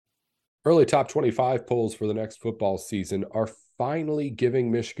Early top 25 polls for the next football season are finally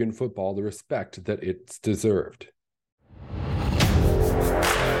giving Michigan football the respect that it's deserved.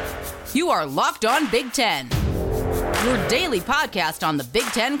 You are Locked On Big Ten, your daily podcast on the Big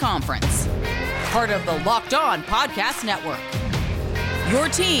Ten Conference. Part of the Locked On Podcast Network. Your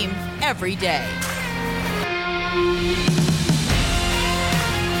team every day.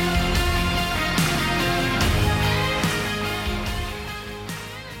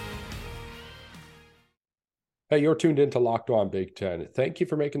 Hey, you're tuned into Locked On Big Ten. Thank you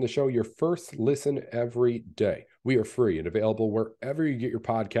for making the show your first listen every day. We are free and available wherever you get your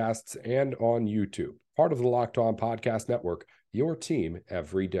podcasts and on YouTube. Part of the Locked On Podcast Network, your team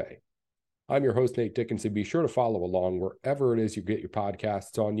every day. I'm your host, Nate Dickinson. Be sure to follow along wherever it is you get your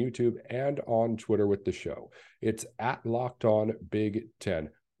podcasts on YouTube and on Twitter with the show. It's at Locked On Big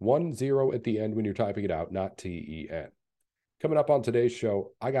Ten. 10 at the end when you're typing it out, not TEN. Coming up on today's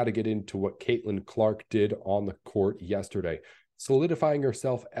show, I got to get into what Caitlin Clark did on the court yesterday, solidifying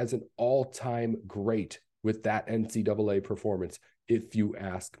herself as an all-time great with that NCAA performance, if you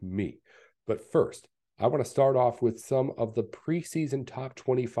ask me. But first, I want to start off with some of the preseason top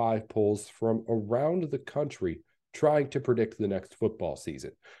 25 polls from around the country trying to predict the next football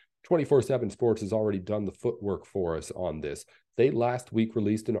season. 24/7 Sports has already done the footwork for us on this. They last week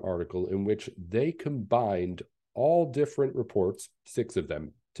released an article in which they combined all different reports, 6 of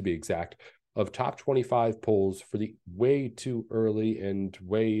them to be exact, of top 25 polls for the way too early and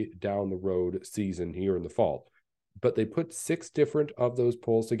way down the road season here in the fall. But they put 6 different of those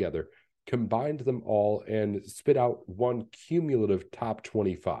polls together, combined them all, and spit out one cumulative top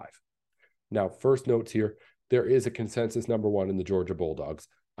 25. Now, first notes here, there is a consensus number 1 in the Georgia Bulldogs.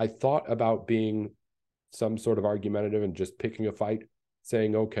 I thought about being some sort of argumentative and just picking a fight,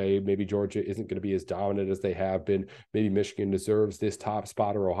 saying, okay, maybe Georgia isn't going to be as dominant as they have been. Maybe Michigan deserves this top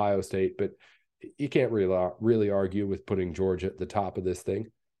spot or Ohio State, but you can't really argue with putting Georgia at the top of this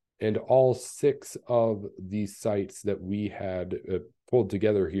thing. And all 6 of these sites that we had pulled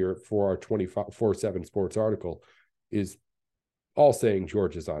together here for our 24/7 Sports article is all saying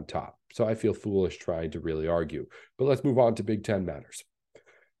Georgia's on top. So I feel foolish trying to really argue. But let's move on to Big Ten matters.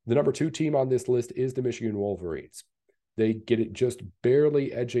 The number 2 team on this list is the Michigan Wolverines. They get it just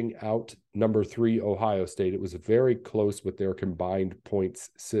barely edging out number 3, Ohio State. It was very close with their combined points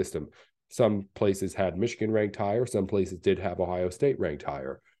system. Some places had Michigan ranked higher. Some places did have Ohio State ranked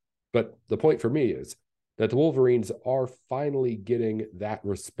higher. But the point for me is that the Wolverines are finally getting that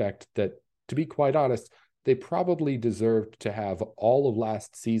respect that, to be quite honest, they probably deserved to have all of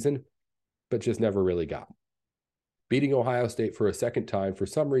last season, but just never really got. Beating Ohio State for a second time, for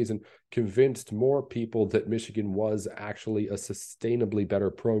some reason, convinced more people that Michigan was actually a sustainably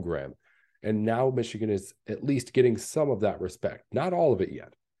better program. And now Michigan is at least getting some of that respect. Not all of it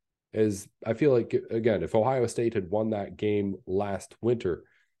yet. As I feel like, again, if Ohio State had won that game last winter,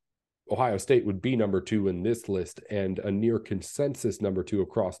 Ohio State would be number 2 in this list and a near consensus number 2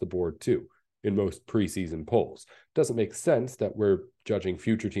 across the board too in most preseason polls. Doesn't make sense that we're judging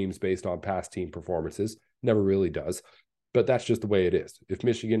future teams based on past team performances. Never really does. But that's just the way it is. If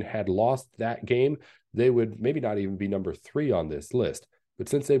Michigan had lost that game, they would maybe not even be number 3 on this list. But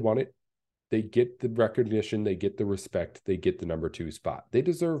since they won it, they get the recognition, they get the respect, they get the number 2 spot. They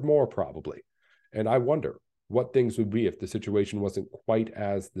deserve more probably. And I wonder what things would be if the situation wasn't quite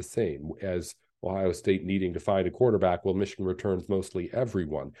as the same as Ohio State needing to find a quarterback while Michigan returns mostly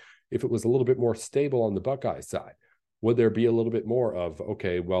everyone. If it was a little bit more stable on the Buckeye side, would there be a little bit more of,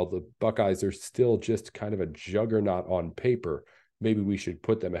 okay, well, the Buckeyes are still just kind of a juggernaut on paper. Maybe we should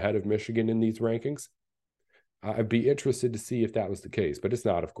put them ahead of Michigan in these rankings? I'd be interested to see if that was the case, but it's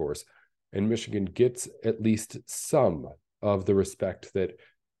not, of course. And Michigan gets at least some of the respect that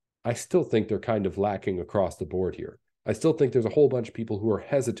I still think they're kind of lacking across the board here. I still think there's a whole bunch of people who are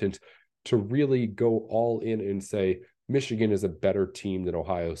hesitant to really go all in and say Michigan is a better team than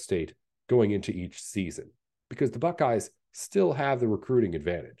Ohio State going into each season, because the Buckeyes still have the recruiting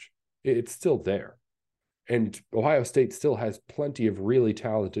advantage. It's still there. And Ohio State still has plenty of really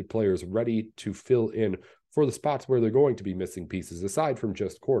talented players ready to fill in for the spots where they're going to be missing pieces, aside from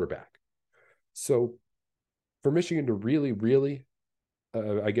just quarterback. So for Michigan to really,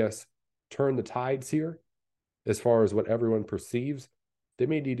 I guess, turn the tides here, as far as what everyone perceives, they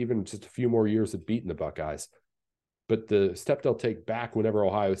may need even just a few more years of beating the Buckeyes. But the step they'll take back whenever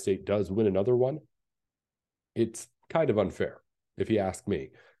Ohio State does win another one, it's kind of unfair, if you ask me.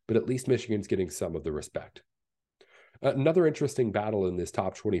 But at least Michigan's getting some of the respect. Another interesting battle in this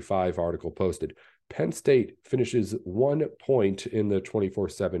top 25 article posted. Penn State finishes 1 point in the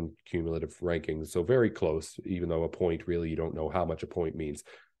 24/7 cumulative rankings, so very close, even though a point, really, you don't know how much a point means.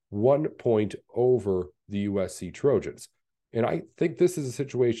 1 point over the USC Trojans. And I think this is a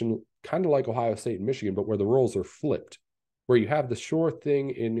situation kind of like Ohio State and Michigan, but where the roles are flipped, where you have the sure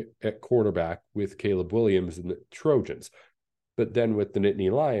thing at quarterback with Caleb Williams and the Trojans. But then with the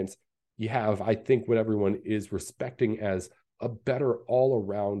Nittany Lions, you have, I think, what everyone is respecting as a better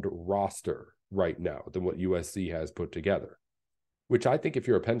all-around roster right now than what USC has put together, which I think if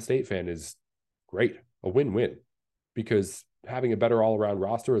you're a Penn State fan is great, a win-win, because having a better all-around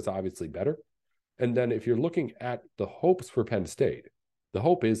roster is obviously better. And then if you're looking at the hopes for Penn State, the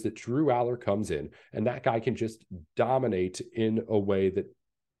hope is that Drew Aller comes in and that guy can just dominate in a way that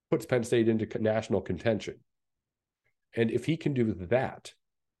puts Penn State into national contention. And if he can do that,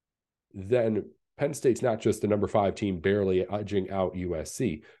 then Penn State's not just the number 5 team barely edging out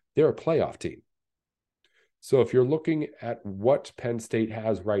USC. They're a playoff team. So if you're looking at what Penn State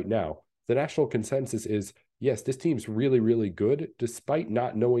has right now, the national consensus is, yes, this team's really, really good, despite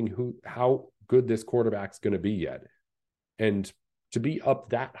not knowing how good this quarterback's going to be yet. And to be up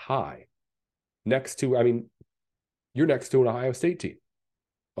that high next to, you're next to an Ohio State team.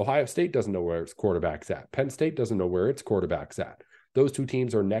 Ohio State doesn't know where its quarterback's at. Penn State doesn't know where its quarterback's at. Those two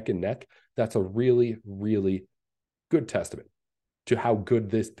teams are neck and neck. That's a really, really good testament to how good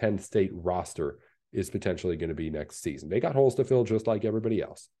this Penn State roster is potentially going to be next season. They got holes to fill just like everybody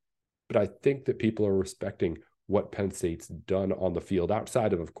else. But I think that people are respecting what Penn State's done on the field,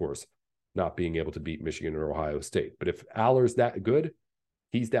 outside of course, not being able to beat Michigan or Ohio State. But if Aller's that good,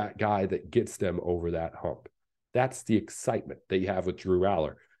 he's that guy that gets them over that hump. That's the excitement that you have with Drew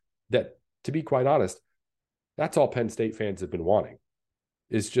Aller. That, to be quite honest, that's all Penn State fans have been wanting,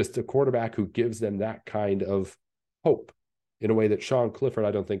 is just a quarterback who gives them that kind of hope in a way that Sean Clifford,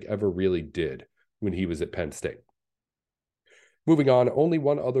 I don't think, ever really did when he was at Penn State. Moving on, only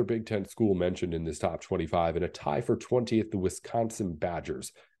one other Big Ten school mentioned in this top 25, and a tie for 20th, the Wisconsin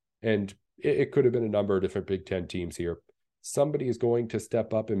Badgers. And it could have been a number of different Big Ten teams here. Somebody is going to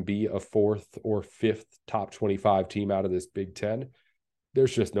step up and be a 4th or 5th top 25 team out of this Big Ten.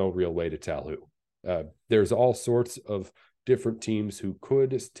 There's just no real way to tell who. There's all sorts of different teams who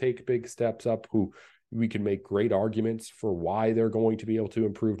could take big steps up, who we can make great arguments for why they're going to be able to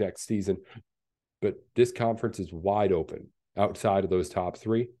improve next season. But this conference is wide open outside of those top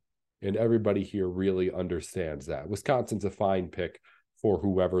 3, and everybody here really understands that. Wisconsin's a fine pick for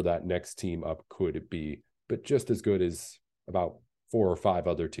whoever that next team up could be, but just as good as about 4 or 5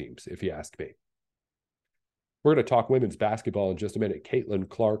 other teams, if you ask me. We're going to talk women's basketball in just a minute. Caitlin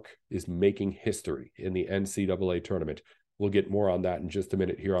Clark is making history in the NCAA tournament. We'll get more on that in just a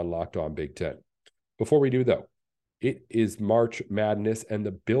minute here on Locked On Big Ten. Before we do, though, it is March Madness, and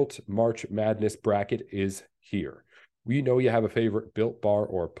the Built March Madness bracket is here. We know you have a favorite Built bar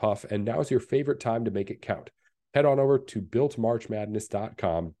or puff, and now's your favorite time to make it count. Head on over to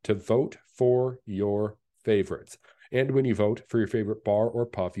BuiltMarchMadness.com to vote for your favorites. And when you vote for your favorite bar or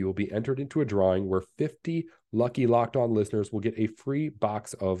puff, you will be entered into a drawing where 50 lucky Locked On listeners will get a free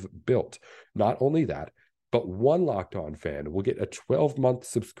box of Built. Not only that, but one Locked On fan will get a 12-month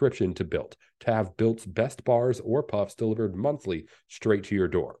subscription to Built to have Built's best bars or puffs delivered monthly straight to your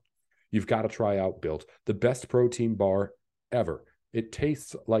door. You've got to try out Built, the best protein bar ever. It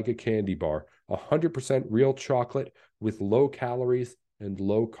tastes like a candy bar, 100% real chocolate with low calories and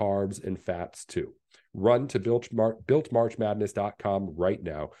low carbs and fats too. Run to BuiltMarchMadness.com right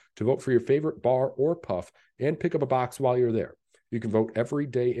now to vote for your favorite bar or puff and pick up a box while you're there. You can vote every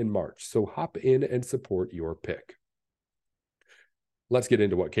day in March, so hop in and support your pick. Let's get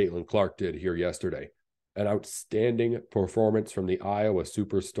into what Caitlin Clark did here yesterday. An outstanding performance from the Iowa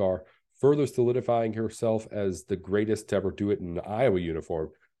superstar, further solidifying herself as the greatest to ever do it in an Iowa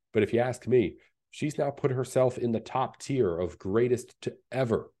uniform. But if you ask me, she's now put herself in the top tier of greatest to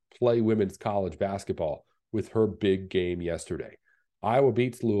ever play women's college basketball with her big game yesterday. Iowa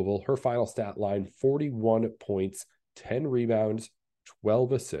beats Louisville. Her final stat line, 41 points, 10 rebounds,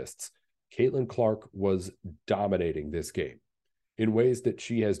 12 assists. Caitlin Clark was dominating this game in ways that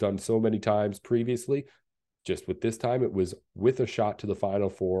she has done so many times previously. Just with this time, it was with a shot to the Final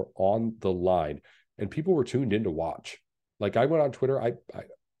Four on the line, and people were tuned in to watch. Like, I went on Twitter. I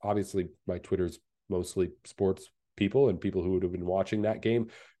obviously, my Twitter's mostly sports people and people who would have been watching that game,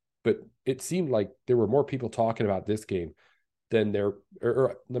 but it seemed like there were more people talking about this game than there,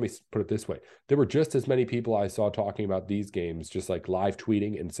 or let me put it this way. There were just as many people I saw talking about these games, just like live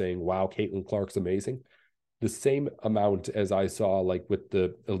tweeting and saying, wow, Caitlin Clark's amazing. The same amount as I saw like with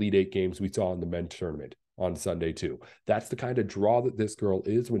the Elite Eight games we saw in the men's tournament on Sunday too. That's the kind of draw that this girl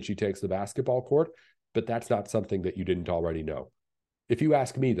is when she takes the basketball court, but that's not something that you didn't already know. If you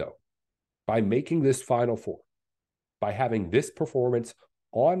ask me though, by making this Final Four, by having this performance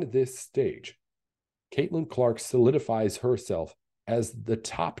on this stage, Caitlin Clark solidifies herself as the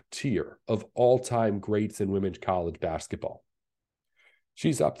top tier of all-time greats in women's college basketball.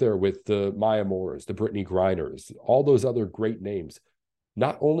 She's up there with the Maya Moores, the Brittany Griners, all those other great names,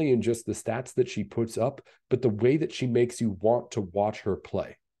 not only in just the stats that she puts up, but the way that she makes you want to watch her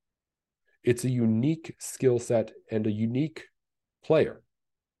play. It's a unique skill set and a unique player.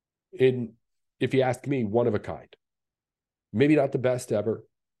 If you ask me, one of a kind. Maybe not the best ever,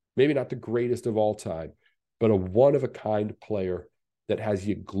 maybe not the greatest of all time, but a one-of-a-kind player that has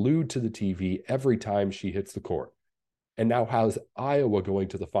you glued to the TV every time she hits the court. And now has Iowa going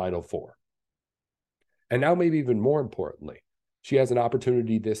to the Final Four. And now, maybe even more importantly, she has an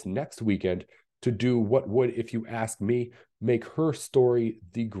opportunity this next weekend to do what would, if you ask me, make her story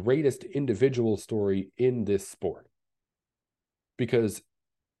the greatest individual story in this sport. Because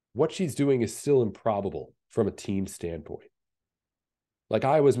what she's doing is still improbable from a team standpoint. Like,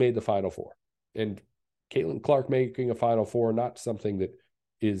 Iowa's made the Final Four, and Caitlin Clark making a Final Four, not something that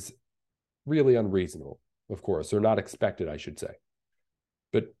is really unreasonable, of course, or not expected, I should say.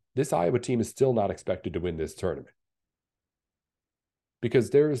 But this Iowa team is still not expected to win this tournament, because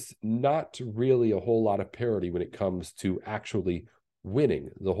there's not really a whole lot of parity when it comes to actually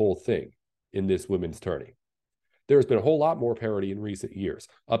winning the whole thing in this women's tourney. There's been a whole lot more parity in recent years.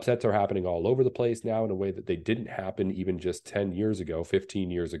 Upsets are happening all over the place now in a way that they didn't happen even just 10 years ago, 15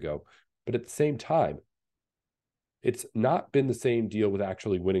 years ago. But at the same time, it's not been the same deal with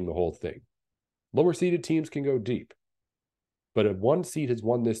actually winning the whole thing. Lower seeded teams can go deep, but a one seed has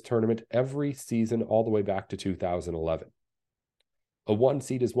won this tournament every season all the way back to 2011. A one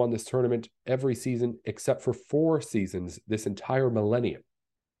seed has won this tournament every season except for 4 seasons this entire millennium.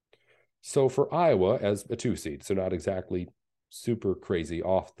 So for Iowa as a 2 seed, so not exactly super crazy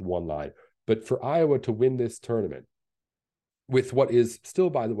off the one line, but for Iowa to win this tournament with what is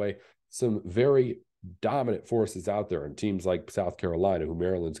still, by the way, some very dominant forces out there and teams like South Carolina, who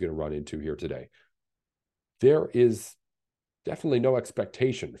Maryland's going to run into here today, there is definitely no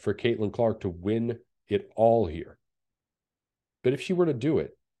expectation for Caitlin Clark to win it all here. But if she were to do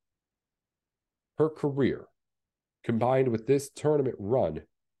it, her career, combined with this tournament run,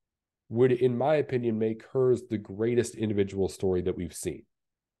 would, in my opinion, make hers the greatest individual story that we've seen.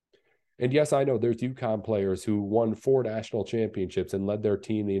 And yes, I know there's UConn players who won 4 national championships and led their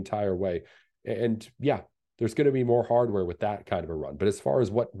team the entire way. And yeah, there's going to be more hardware with that kind of a run. But as far as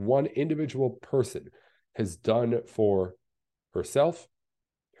what one individual person has done for herself,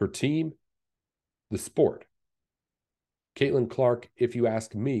 her team, the sport, Caitlin Clark, if you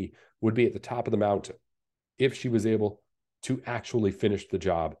ask me, would be at the top of the mountain if she was able to actually finish the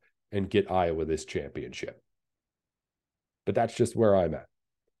job and get Iowa this championship. But that's just where I'm at.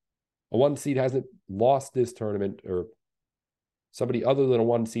 A 1 seed hasn't lost this tournament, or somebody other than a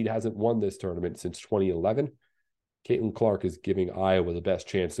 1 seed hasn't won this tournament since 2011. Caitlin Clark is giving Iowa the best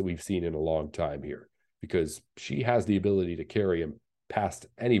chance that we've seen in a long time here, because she has the ability to carry him past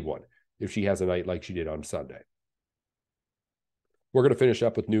anyone if she has a night like she did on Sunday. We're going to finish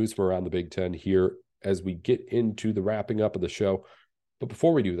up with news from around the Big Ten here as we get into the wrapping up of the show. But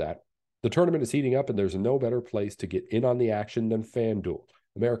before we do that, the tournament is heating up, and there's no better place to get in on the action than FanDuel,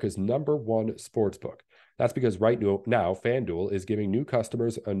 America's #1 sportsbook. That's because right now, FanDuel is giving new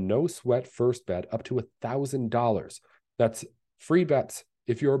customers a no-sweat first bet up to $1,000. That's free bets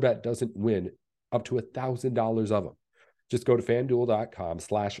if your bet doesn't win, up to $1,000 of them. Just go to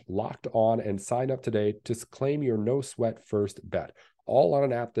FanDuel.com/lockedon and sign up today to claim your no-sweat first bet, all on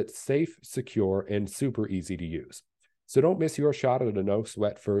an app that's safe, secure, and super easy to use. So don't miss your shot at a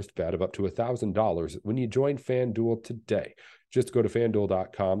no-sweat first bet of up to $1,000 when you join FanDuel today. Just go to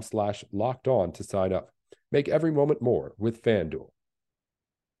FanDuel.com/lockedon to sign up. Make every moment more with FanDuel.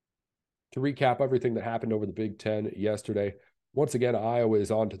 To recap everything that happened over the Big Ten yesterday, once again, Iowa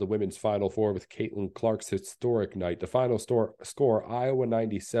is on to the women's Final Four with Caitlin Clark's historic night. The final score, Iowa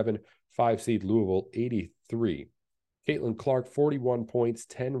 97, 5 seed Louisville 83. Caitlin Clark, 41 points,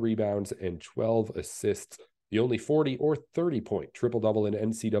 10 rebounds, and 12 assists. The only 40 or 30-point triple-double in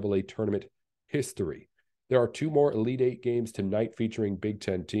NCAA tournament history. There are 2 more Elite 8 games tonight featuring Big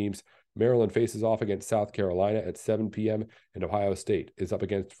Ten teams. Maryland faces off against South Carolina at 7 p.m., and Ohio State is up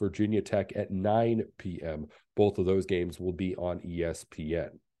against Virginia Tech at 9 p.m. Both of those games will be on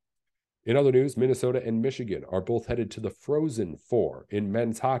ESPN. In other news, Minnesota and Michigan are both headed to the Frozen Four in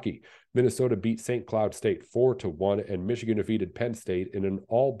men's hockey. Minnesota beat St. Cloud State 4-1, and Michigan defeated Penn State in an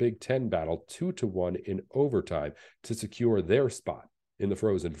all Big Ten battle 2-1 in overtime to secure their spot in the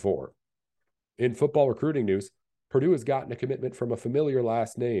Frozen Four. In football recruiting news, Purdue has gotten a commitment from a familiar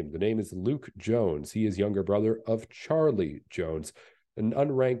last name. The name is Luke Jones. He is younger brother of Charlie Jones. An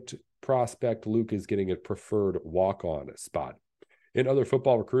unranked prospect, Luke, is getting a preferred walk-on spot. In other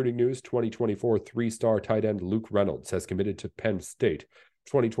football recruiting news, 2024 three-star tight end Luke Reynolds has committed to Penn State.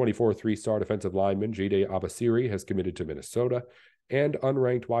 2024 three-star defensive lineman Jide Abasiri has committed to Minnesota, and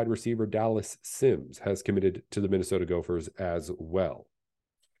unranked wide receiver Dallas Sims has committed to the Minnesota Gophers as well.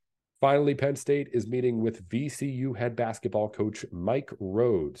 Finally, Penn State is meeting with VCU head basketball coach Mike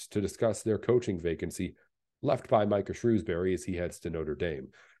Rhodes to discuss their coaching vacancy left by Micah Shrewsbury as he heads to Notre Dame.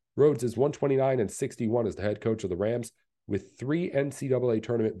 Rhodes is 129-61 as the head coach of the Rams, with 3 NCAA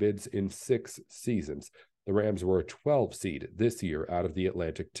tournament bids in 6 seasons. The Rams were a 12 seed this year out of the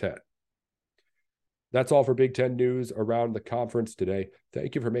Atlantic 10. That's all for Big Ten news around the conference today.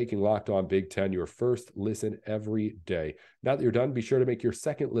 Thank you for making Locked On Big Ten your first listen every day. Now that you're done, be sure to make your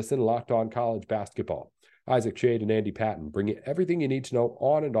second listen Locked On College Basketball. Isaac Shade and Andy Patton bring you everything you need to know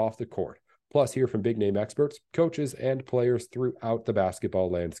on and off the court. Plus, hear from big-name experts, coaches, and players throughout the basketball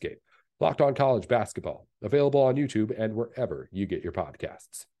landscape. Locked On College Basketball, available on YouTube and wherever you get your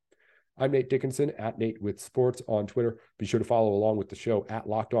podcasts. I'm Nate Dickinson, at Nate with Sports on Twitter. Be sure to follow along with the show at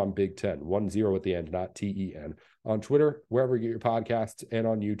Locked On Big Ten, 10 at the end, not TEN, on Twitter, wherever you get your podcasts, and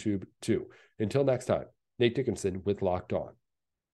on YouTube too. Until next time, Nate Dickinson with Locked On.